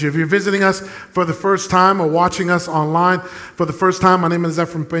If you're visiting us for the first time or watching us online for the first time, my name is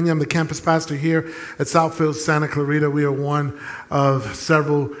Ephraim Peña. I'm the campus pastor here at Southfield Santa Clarita. We are one of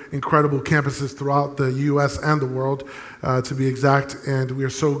several incredible campuses throughout the U.S. and the world, to be exact. And we are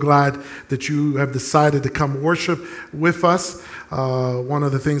so glad that you have decided to come worship with us. One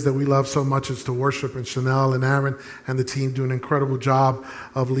of the things that we love so much is to worship, and Chanel and Aaron and the team do an incredible job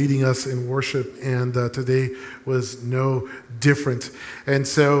of leading us in worship, and today was no different. And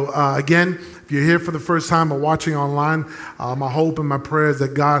so, again, if you're here for the first time or watching online, my hope and my prayer is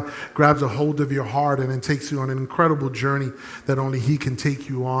that God grabs a hold of your heart and then takes you on an incredible journey that only He can take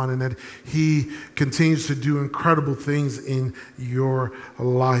you on, and that He continues to do incredible things in your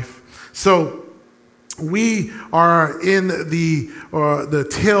life. So, we are in the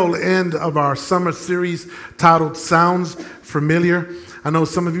tail end of our summer series titled Sounds Familiar. I know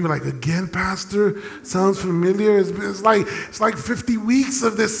some of you are like, again, Pastor, sounds familiar. It's like 50 weeks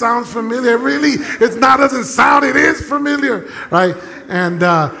of this sounds familiar. Really, doesn't sound, it is familiar, right? And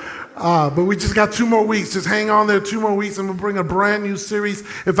but we just got 2 more weeks. Just hang on there 2 more weeks, and we'll bring a brand new series.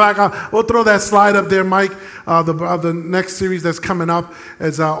 In fact, we'll throw that slide up there, Mike. The next series that's coming up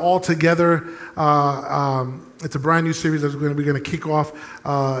is All Together. It's a brand new series that we're going to kick off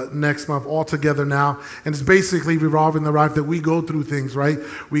next month, All Together Now. And it's basically revolving the life that we go through things, right?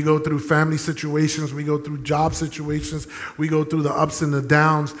 We go through family situations. We go through job situations. We go through the ups and the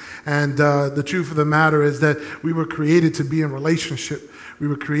downs. And the truth of the matter is that we were created to be in relationship. We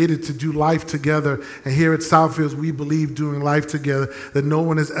were created to do life together. And here at Southfields, we believe doing life together, that no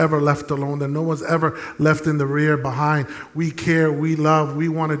one is ever left alone, that no one's ever left in the rear behind. We care, we love, we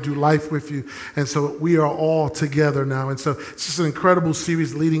want to do life with you. And so we are all together now. And so it's just an incredible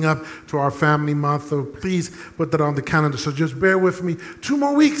series leading up to our family month. So please put that on the calendar. So just bear with me. 2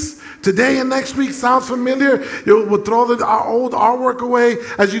 more weeks. Today and next week sounds familiar. We'll throw our old artwork away.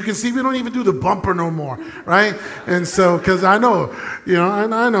 As you can see, we don't even do the bumper no more, right? And so, because I know, I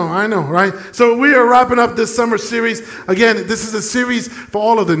know, right? So we are wrapping up this summer series. Again, this is a series for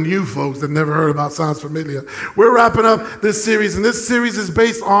all of the new folks that never heard about Sounds Familiar. We're wrapping up this series, and this series is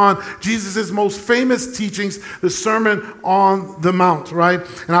based on Jesus' most famous teachings, the Sermon on the Mount, right?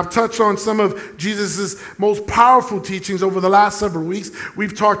 And I've touched on some of Jesus' most powerful teachings over the last several weeks.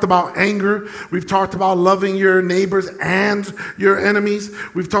 We've talked about anger. We've talked about loving your neighbors and your enemies.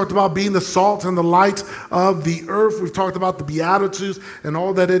 We've talked about being the salt and the light of the earth. We've talked about the Beatitudes and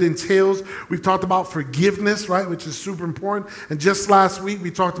all that it entails. We've talked about forgiveness, right, which is super important. And just last week, we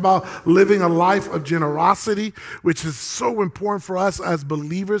talked about living a life of generosity, which is so important for us as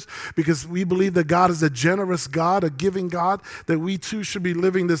believers, because we believe that God is a generous God, a giving God, that we too should be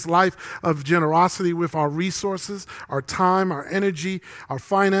living this life of generosity with our resources, our time, our energy, our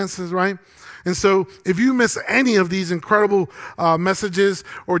finances, right? And so if you miss any of these incredible messages,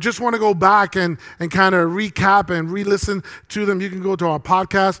 or just want to go back and kind of recap and re-listen to them, you can go to our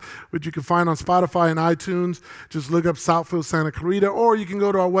podcast, which you can find on Spotify and iTunes. Just look up Southfield Santa Clarita, or you can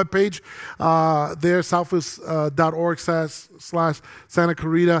go to our webpage there, southfields.org/Santa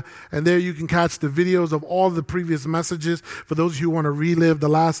Clarita, and there you can catch the videos of all the previous messages. For those who want to relive the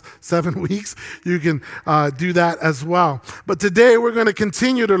last 7 weeks, you can do that as well. But today we're going to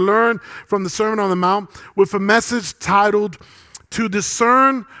continue to learn from the Sermon on the Mount with a message titled, To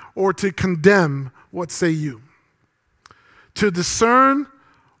Discern or to Condemn, What Say You? To discern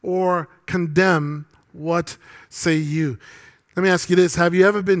or condemn, what say you? Let me ask you this. Have you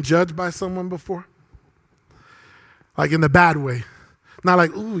ever been judged by someone before? Like in the bad way. Not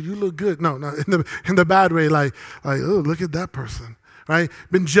like, ooh, you look good. No, in the bad way, like, oh, look at that person, right?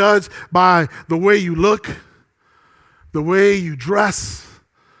 Been judged by the way you look, the way you dress,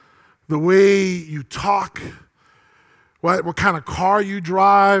 the way you talk, what kind of car you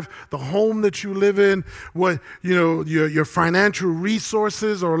drive, the home that you live in, what your financial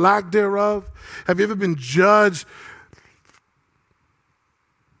resources or lack thereof. Have you ever been judged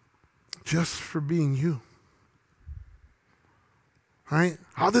just for being you? Right?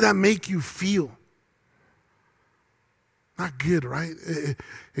 How did that make you feel? Not good, right?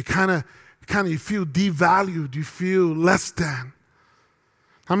 It kind of you feel devalued, you feel less than.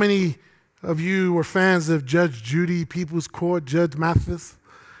 How many of you were fans of Judge Judy, People's Court, Judge Mathis?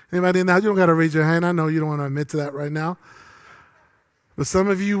 Anybody in that? You don't got to raise your hand. I know you don't want to admit to that right now. But some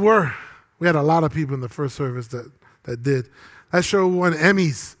of you were. We had a lot of people in the first service that did. That show won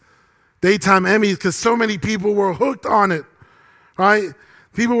Emmys, daytime Emmys, because so many people were hooked on it, right?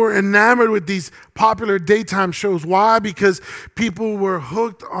 People were enamored with these popular daytime shows. Why? Because people were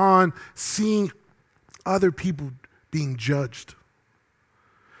hooked on seeing other people being judged.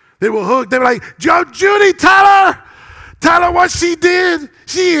 They were hooked. They were like, Judge Judy, Tyler, Tell her what she did.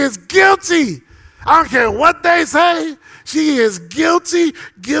 She is guilty. I don't care what they say. She is guilty,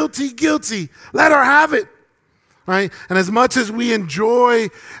 guilty, guilty. Let her have it. Right? And as much as we enjoy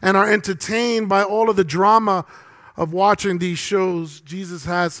and are entertained by all of the drama of watching these shows, Jesus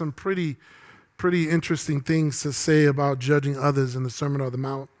has some pretty interesting things to say about judging others in the Sermon on the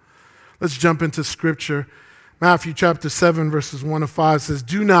Mount. Let's jump into Scripture. Matthew chapter 7, verses 1 to 5 says,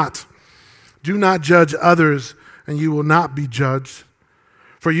 Do not judge others, and you will not be judged.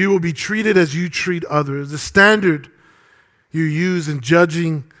 For you will be treated as you treat others. The standard you use in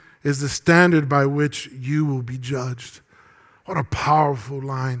judging is the standard by which you will be judged. What a powerful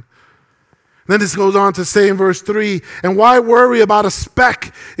line. Then this goes on to say in verse 3, and why worry about a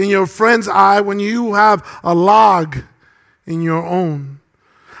speck in your friend's eye when you have a log in your own?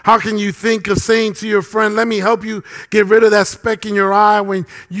 How can you think of saying to your friend, let me help you get rid of that speck in your eye when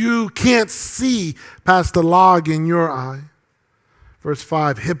you can't see past the log in your eye? Verse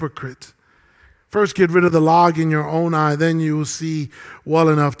 5, hypocrite. First get rid of the log in your own eye, then you will see well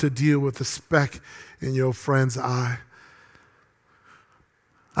enough to deal with the speck in your friend's eye.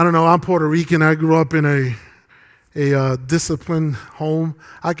 I don't know, I'm Puerto Rican. I grew up in a disciplined home.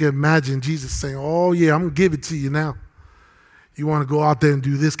 I can imagine Jesus saying, oh yeah, I'm going to give it to you now. You want to go out there and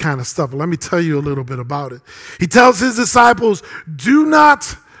do this kind of stuff. Well, let me tell you a little bit about it. He tells his disciples, do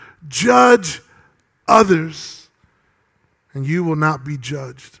not judge others, and you will not be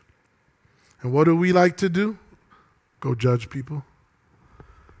judged. And what do we like to do? Go judge people.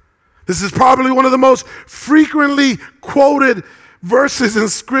 This is probably one of the most frequently quoted verses in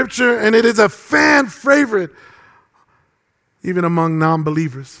Scripture, and it is a fan favorite, even among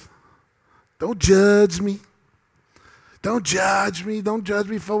non-believers. Don't judge me. Don't judge me. Don't judge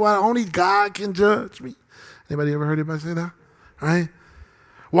me for what only God can judge me. Anybody ever heard anybody say that? Right?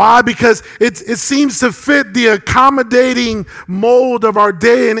 Why? Because it seems to fit the accommodating mold of our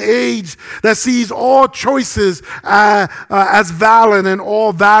day and age that sees all choices as valid and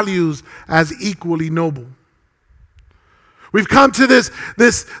all values as equally noble. We've come to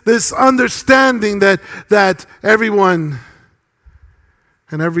this understanding that everyone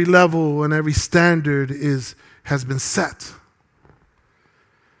and every level and every standard has been set.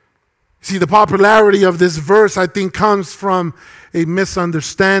 See, the popularity of this verse, I think, comes from a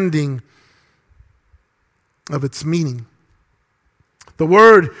misunderstanding of its meaning.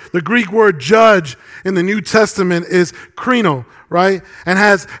 The Greek word judge in the New Testament is krino, right? And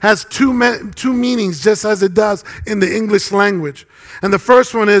has two meanings, just as it does in the English language. And the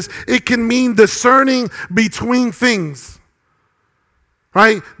first one is, it can mean discerning between things.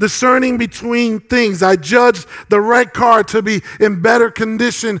 Right? Discerning between things. I judged the red car to be in better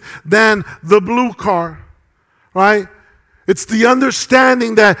condition than the blue car. Right? It's the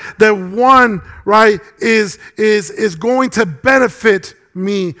understanding that one, right, is going to benefit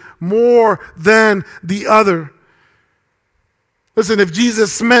me more than the other. Listen, if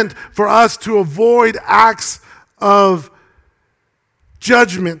Jesus meant for us to avoid acts of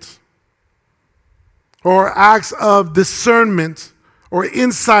judgment or acts of discernment or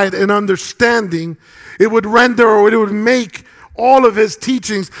insight and understanding, it would render or it would make all of his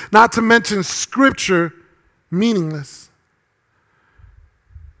teachings, not to mention Scripture, meaningless.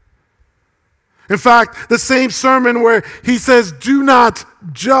 In fact, the same sermon where he says, do not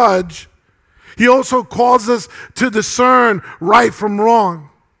judge, he also calls us to discern right from wrong,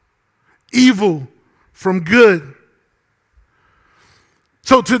 evil from good.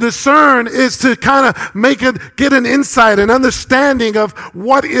 So to discern is to kind of get an insight, an understanding of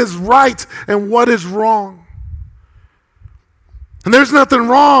what is right and what is wrong. And there's nothing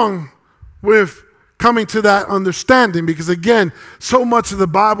wrong with coming to that understanding because, again, so much of the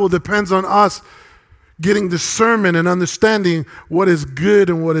Bible depends on us getting discernment and understanding what is good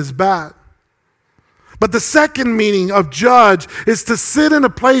and what is bad. But the second meaning of judge is to sit in a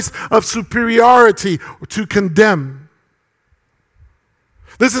place of superiority or to condemn.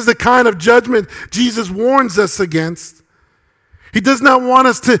 This is the kind of judgment Jesus warns us against. He does not want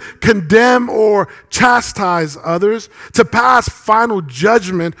us to condemn or chastise others, to pass final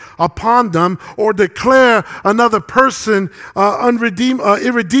judgment upon them, or declare another person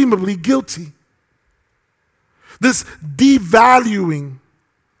irredeemably guilty. This devaluing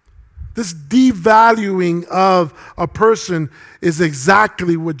of a person is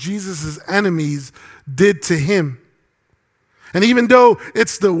exactly what Jesus' enemies did to him. And even though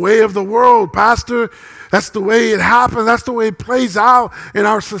it's the way of the world, Pastor, that's the way it happens, that's the way it plays out in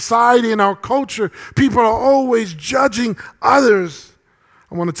our society, in our culture. People are always judging others.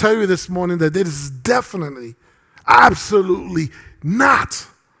 I want to tell you this morning that this is definitely, absolutely not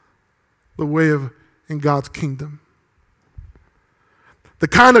the way in God's kingdom. The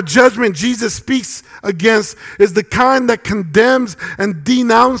kind of judgment Jesus speaks against is the kind that condemns and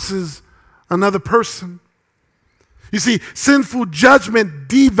denounces another person. You see, sinful judgment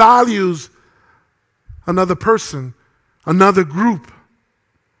devalues another person, another group.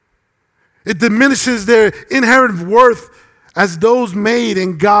 It diminishes their inherent worth as those made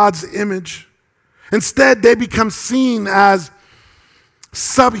in God's image. Instead, they become seen as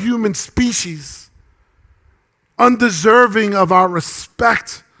subhuman species, undeserving of our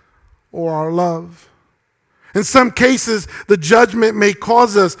respect or our love. In some cases, this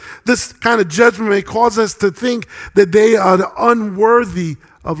kind of judgment may cause us to think that they are unworthy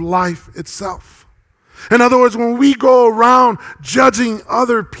of life itself. In other words, when we go around judging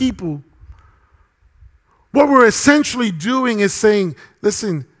other people, what we're essentially doing is saying,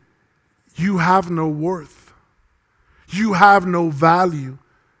 listen, you have no worth. You have no value.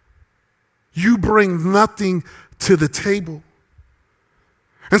 You bring nothing to the table.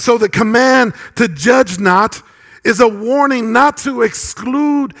 And so the command to judge not is a warning not to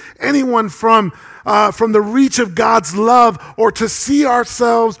exclude anyone from the reach of God's love, or to see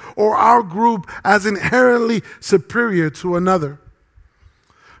ourselves or our group as inherently superior to another.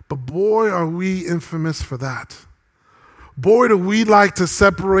 But boy, are we infamous for that. Boy, do we like to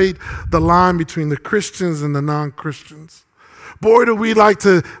separate the line between the Christians and the non-Christians. Boy, do we like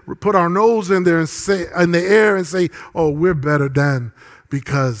to put our nose in there and say, in the air and say, oh, we're better than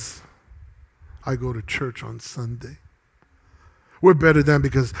because I go to church on Sunday. We're better than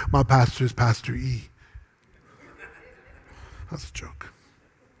because my pastor is Pastor E. That's a joke.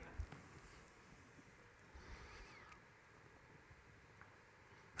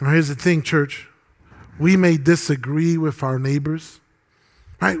 Now here's the thing, church. We may disagree with our neighbors,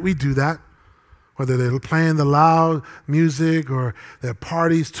 right? We do that. Whether they're playing the loud music, or their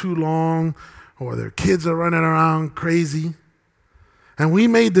party's too long, or their kids are running around crazy. And we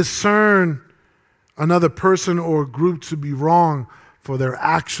may discern another person or group to be wrong for their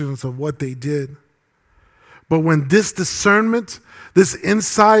actions of what they did. But when this discernment, this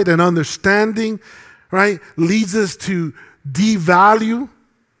insight and understanding, right, leads us to devalue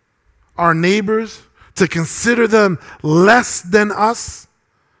our neighbors, to consider them less than us,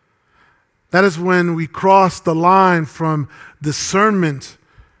 that is when we cross the line from discernment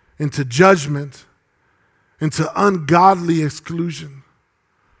into judgment, into ungodly exclusion.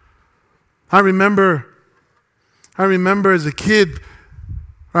 I remember as a kid,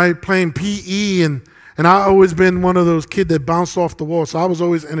 right, playing PE, and I always been one of those kids that bounced off the wall, so I was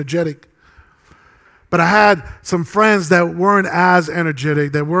always energetic. But I had some friends that weren't as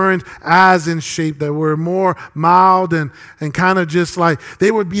energetic, that weren't as in shape, that were more mild and kind of just like,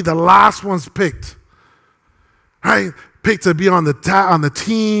 they would be the last ones picked, right? Picked to be on the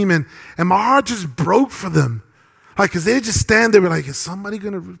team, and my heart just broke for them. Like, because they just stand there like, is somebody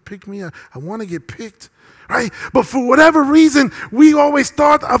going to pick me? I want to get picked, right? But for whatever reason, we always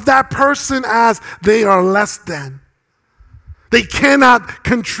thought of that person as they are less than. They cannot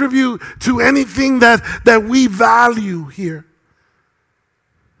contribute to anything that we value here.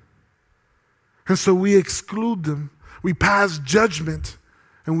 And so we exclude them. We pass judgment,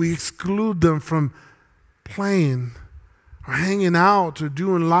 and we exclude them from playing or hanging out or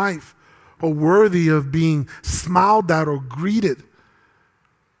doing life or worthy of being smiled at or greeted.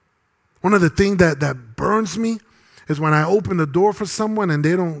 One of the things that burns me is when I open the door for someone and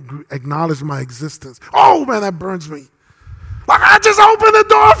they don't acknowledge my existence. Oh man, that burns me. Like, I just opened the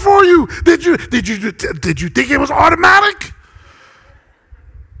door for you. Did you think it was automatic?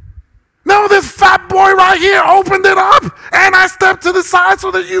 No, this fat boy right here opened it up, and I stepped to the side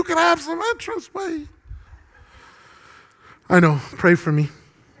so that you can have some entrance way. I know, pray for me.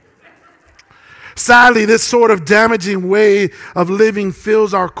 Sadly, this sort of damaging way of living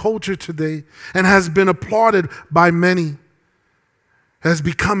fills our culture today and has been applauded by many. Has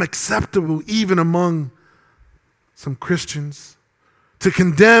become acceptable even among some Christians. To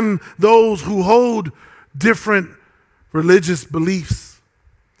condemn those who hold different religious beliefs.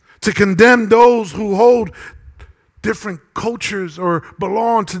 To condemn those who hold different cultures or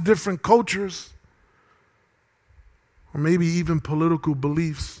belong to different cultures. Or maybe even political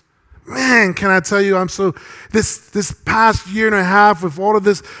beliefs. Man, can I tell you, this past year and a half with all of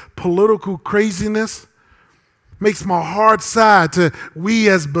this political craziness makes my heart sad to we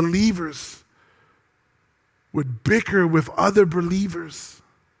as believers would bicker with other believers.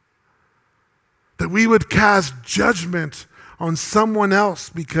 That we would cast judgment on someone else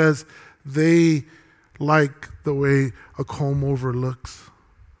because they like the way a comb over looks.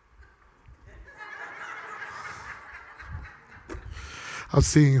 I was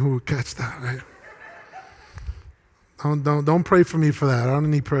seeing who would catch that, right? Don't pray for me for that. I don't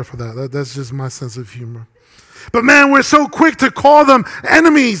need prayer for that. That's just my sense of humor. But man, we're so quick to call them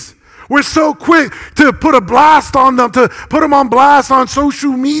enemies. We're so quick to put a blast on them, to put them on blast on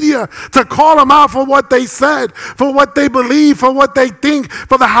social media, to call them out for what they said, for what they believe, for what they think,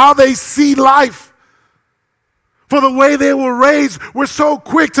 for how they see life, for the way they were raised. We're so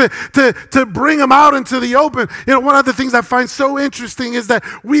quick to bring them out into the open. You know, one of the things I find so interesting is that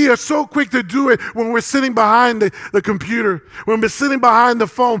we are so quick to do it when we're sitting behind the computer, when we're sitting behind the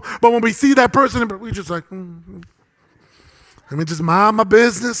phone. But when we see that person, we're just like, let me just mind my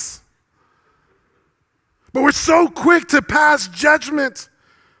business. But we're so quick to pass judgment.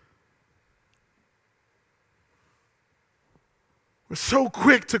 We're so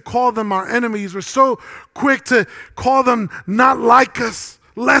quick to call them our enemies. We're so quick to call them not like us,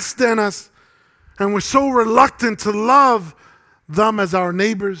 less than us. And we're so reluctant to love them as our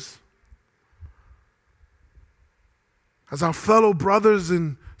neighbors, as our fellow brothers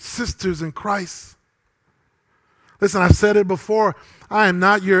and sisters in Christ. Listen, I've said it before. I am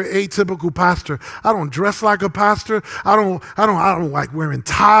not your atypical pastor. I don't dress like a pastor. I don't like wearing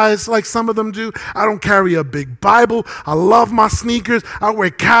ties like some of them do. I don't carry a big Bible. I love my sneakers. I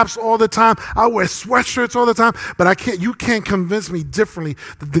wear caps all the time. I wear sweatshirts all the time. But you can't convince me differently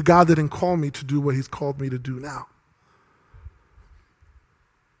that the God didn't call me to do what he's called me to do now.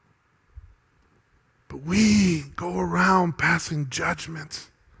 But we go around passing judgment.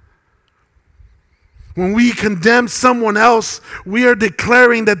 When we condemn someone else, we are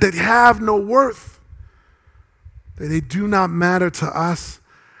declaring that they have no worth, that they do not matter to us,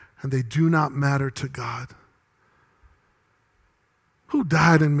 and they do not matter to God. Who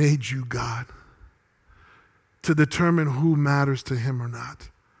died and made you God to determine who matters to him or not?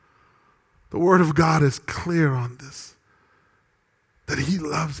 The Word of God is clear on this, that he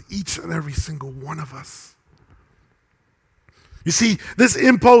loves each and every single one of us. You see, this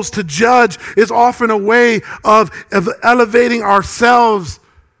impulse to judge is often a way of elevating ourselves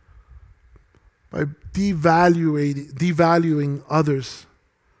by devaluing others.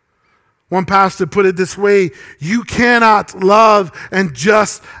 One pastor put it this way: you cannot love and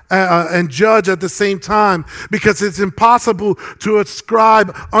judge at the same time, because it's impossible to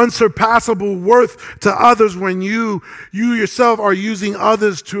ascribe unsurpassable worth to others when you yourself are using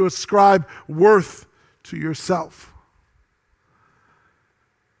others to ascribe worth to yourself.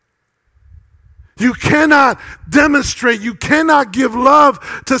 You cannot demonstrate, you cannot give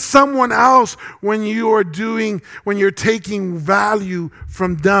love to someone else when you're taking value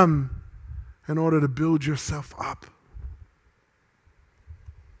from them in order to build yourself up.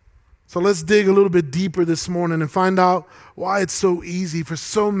 So let's dig a little bit deeper this morning and find out why it's so easy for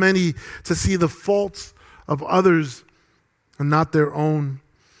so many to see the faults of others and not their own.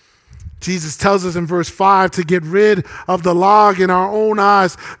 Jesus tells us in verse 5 to get rid of the log in our own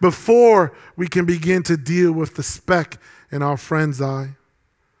eyes before we can begin to deal with the speck in our friend's eye.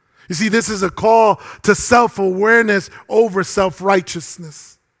 You see, this is a call to self-awareness over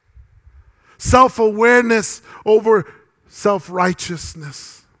self-righteousness. Self-awareness over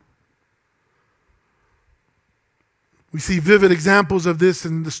self-righteousness. We see vivid examples of this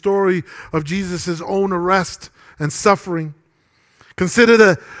in the story of Jesus' own arrest and suffering.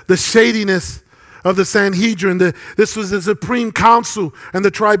 Consider the shadiness of the Sanhedrin. This was the supreme council and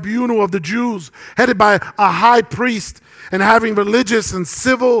the tribunal of the Jews, headed by a high priest and having religious and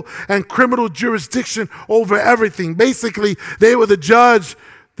civil and criminal jurisdiction over everything. Basically, they were the judge,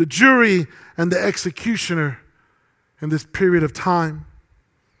 the jury, and the executioner in this period of time.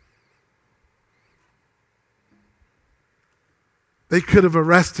 They could have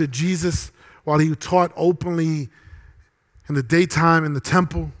arrested Jesus while he taught openly in the daytime in the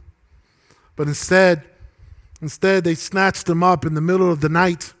temple, but instead they snatched him up in the middle of the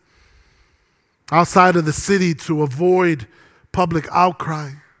night outside of the city to avoid public outcry.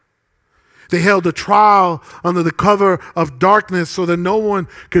 They held a trial under the cover of darkness so that no one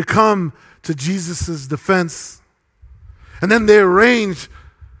could come to Jesus' defense. And then they arranged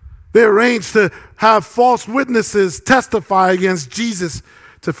to have false witnesses testify against Jesus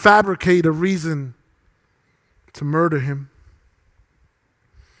to fabricate a reason to murder him.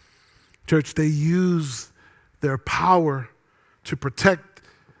 Church, they use their power to protect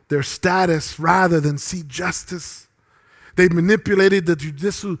their status rather than see justice. They manipulated the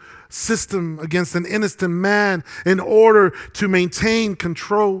judicial system against an innocent man in order to maintain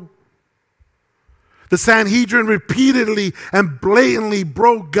control. The Sanhedrin repeatedly and blatantly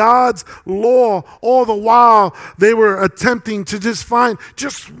broke God's law, all the while they were attempting to just find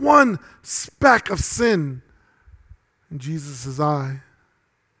just one speck of sin in Jesus' eye.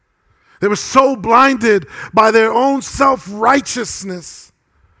 They were so blinded by their own self-righteousness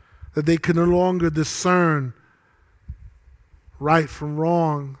that they could no longer discern right from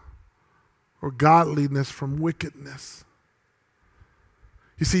wrong or godliness from wickedness.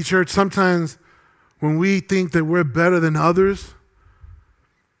 You see, church, sometimes when we think that we're better than others,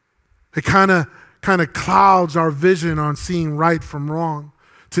 it kind of clouds our vision on seeing right from wrong,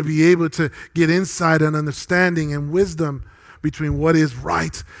 to be able to get insight and understanding and wisdom between what is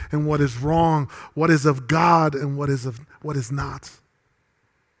right and what is wrong, what is of God and what is not.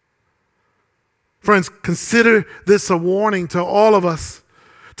 Friends, consider this a warning to all of us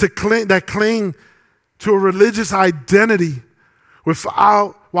that cling to a religious identity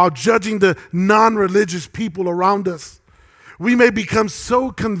while judging the non-religious people around us. We may become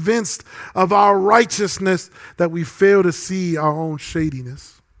so convinced of our righteousness that we fail to see our own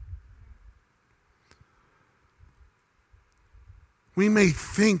shadiness. We may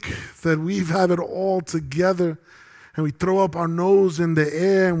think that we have it all together, and we throw up our nose in the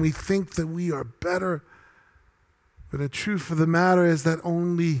air and we think that we are better. But the truth of the matter is that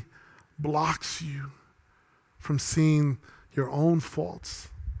only blocks you from seeing your own faults,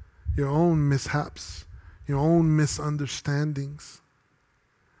 your own mishaps, your own misunderstandings.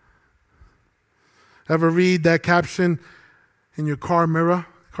 Ever read that caption in your car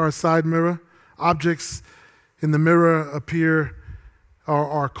side mirror? Objects in the mirror appear or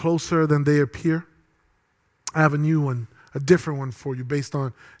are closer than they appear. I have a new one, a different one for you based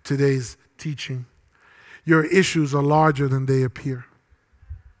on today's teaching. Your issues are larger than they appear.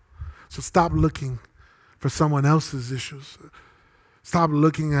 So stop looking for someone else's issues. Stop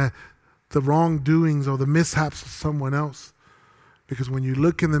looking at the wrongdoings or the mishaps of someone else. Because when you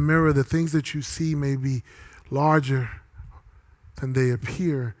look in the mirror, the things that you see may be larger than they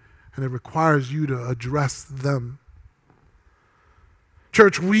appear, and it requires you to address them.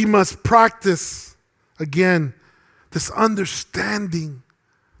 Church, we must practice, again, this understanding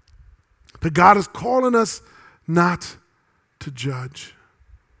that God is calling us not to judge.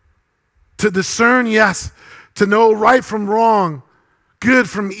 To discern, yes. To know right from wrong, good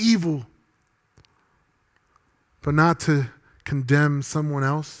from evil. But not to condemn someone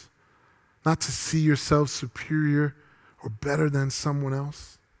else. Not to see yourself superior or better than someone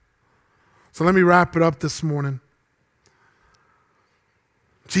else. So let me wrap it up this morning.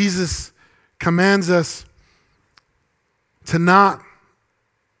 Jesus commands us to not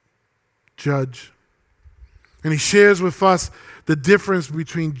judge. And he shares with us the difference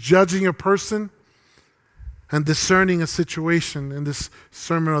between judging a person and discerning a situation in this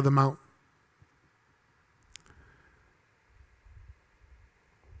Sermon on the Mount.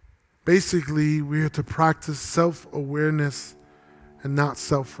 Basically, we are to practice self-awareness and not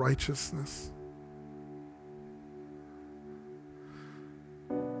self-righteousness.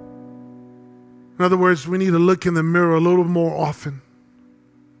 In other words, we need to look in the mirror a little more often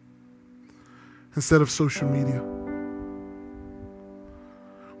instead of social media.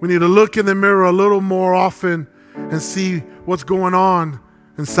 We need to look in the mirror a little more often and see what's going on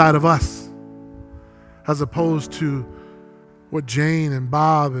inside of us, as opposed to what Jane and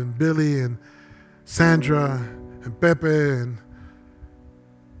Bob and Billy and Sandra and Pepe and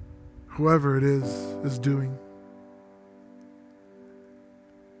whoever it is doing.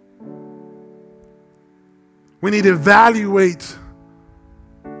 We need to evaluate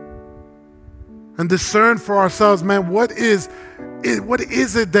and discern for ourselves, man, what is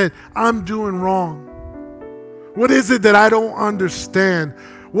it that I'm doing wrong? What is it that I don't understand?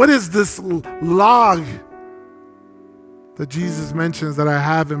 What is this log that Jesus mentions that I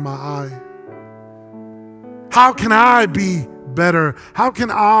have in my eye? How can I be better? How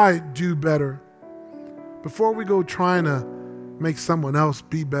can I do better? Before we go trying to make someone else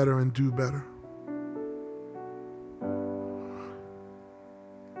be better and do better.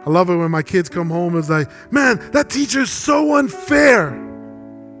 I love it when my kids come home and it's like, man, that teacher's so unfair.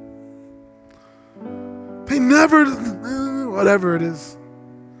 They never, whatever it is.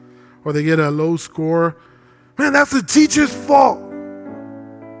 Or they get a low score. Man, that's the teacher's fault.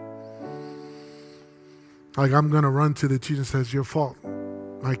 Like, I'm going to run to the teacher and say, it's your fault.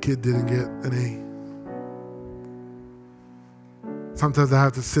 My kid didn't get an A. Sometimes I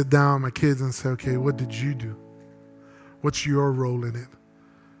have to sit down with my kids and say, okay, what did you do? What's your role in it?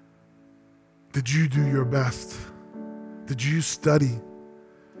 Did you do your best? Did you study?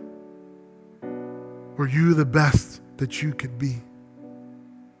 Were you the best that you could be?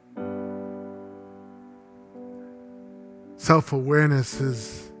 Self-awareness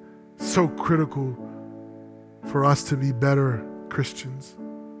is so critical for us to be better Christians,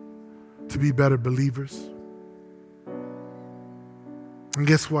 to be better believers. And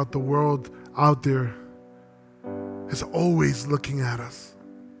guess what? The world out there is always looking at us.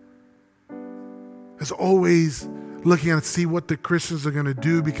 It's always looking at see what the Christians are going to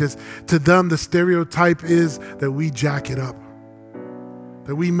do, because to them the stereotype is that we jack it up,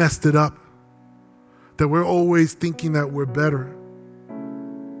 that we messed it up, that we're always thinking that we're better,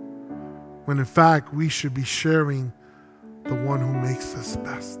 when in fact we should be sharing the one who makes us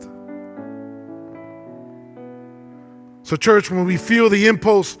best. So church, when we feel the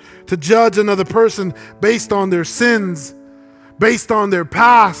impulse to judge another person based on their sins, based on their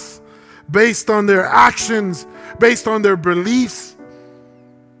past, based on their actions, based on their beliefs,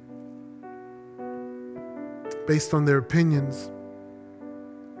 based on their opinions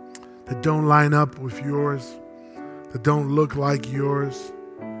that don't line up with yours, that don't look like yours,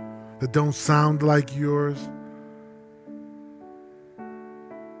 that don't sound like yours,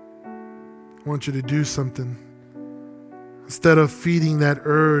 I want you to do something. Instead of feeding that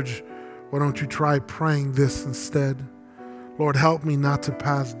urge, why don't you try praying this instead? Lord, help me not to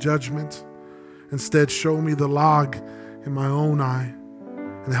pass judgment. Instead, show me the log in my own eye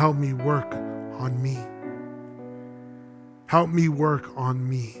and help me work on me. Help me work on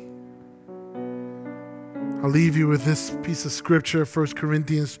me. I'll leave you with this piece of scripture, 1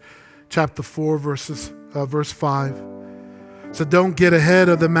 Corinthians chapter 4, verse 5. So don't get ahead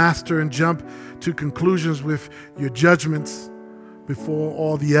of the master and jump to conclusions with your judgments before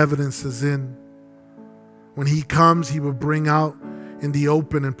all the evidence is in. When he comes, he will bring out in the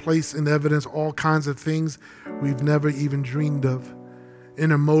open and place in evidence all kinds of things we've never even dreamed of,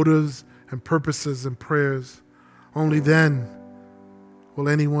 inner motives and purposes and prayers. Only then will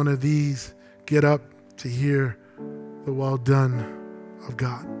any one of these get up to hear the well done of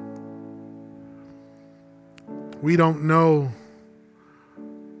God. We don't know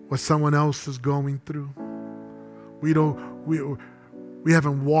what someone else is going through. We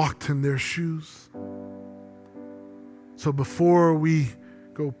haven't walked in their shoes. So before we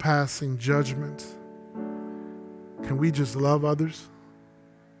go passing judgment, can we just love others?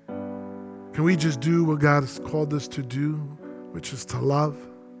 Can we just do what God has called us to do, which is to love?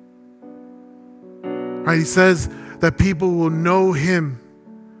 Right? He says that people will know him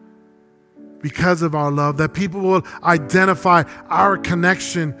because of our love, that people will identify our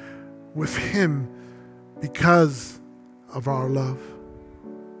connection with him because of our love.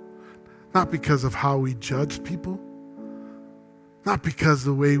 Not because of how we judged people, not because of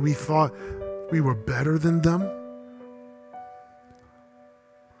the way we thought we were better than them,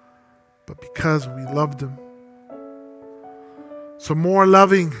 but because we loved him. So more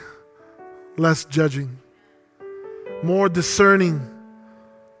loving, less judging. More discerning,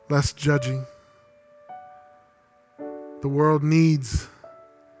 less judging. The world needs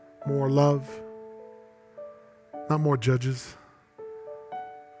more love, not more judges.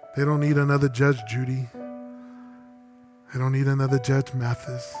 They don't need another Judge Judy. They don't need another Judge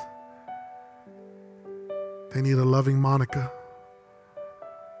Mathis. They need a loving Monica.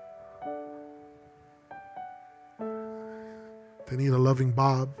 They need a loving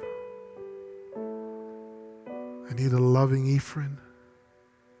Bob. They need a loving Ephraim.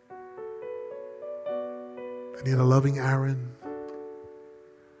 They need a loving Aaron.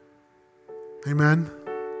 Amen.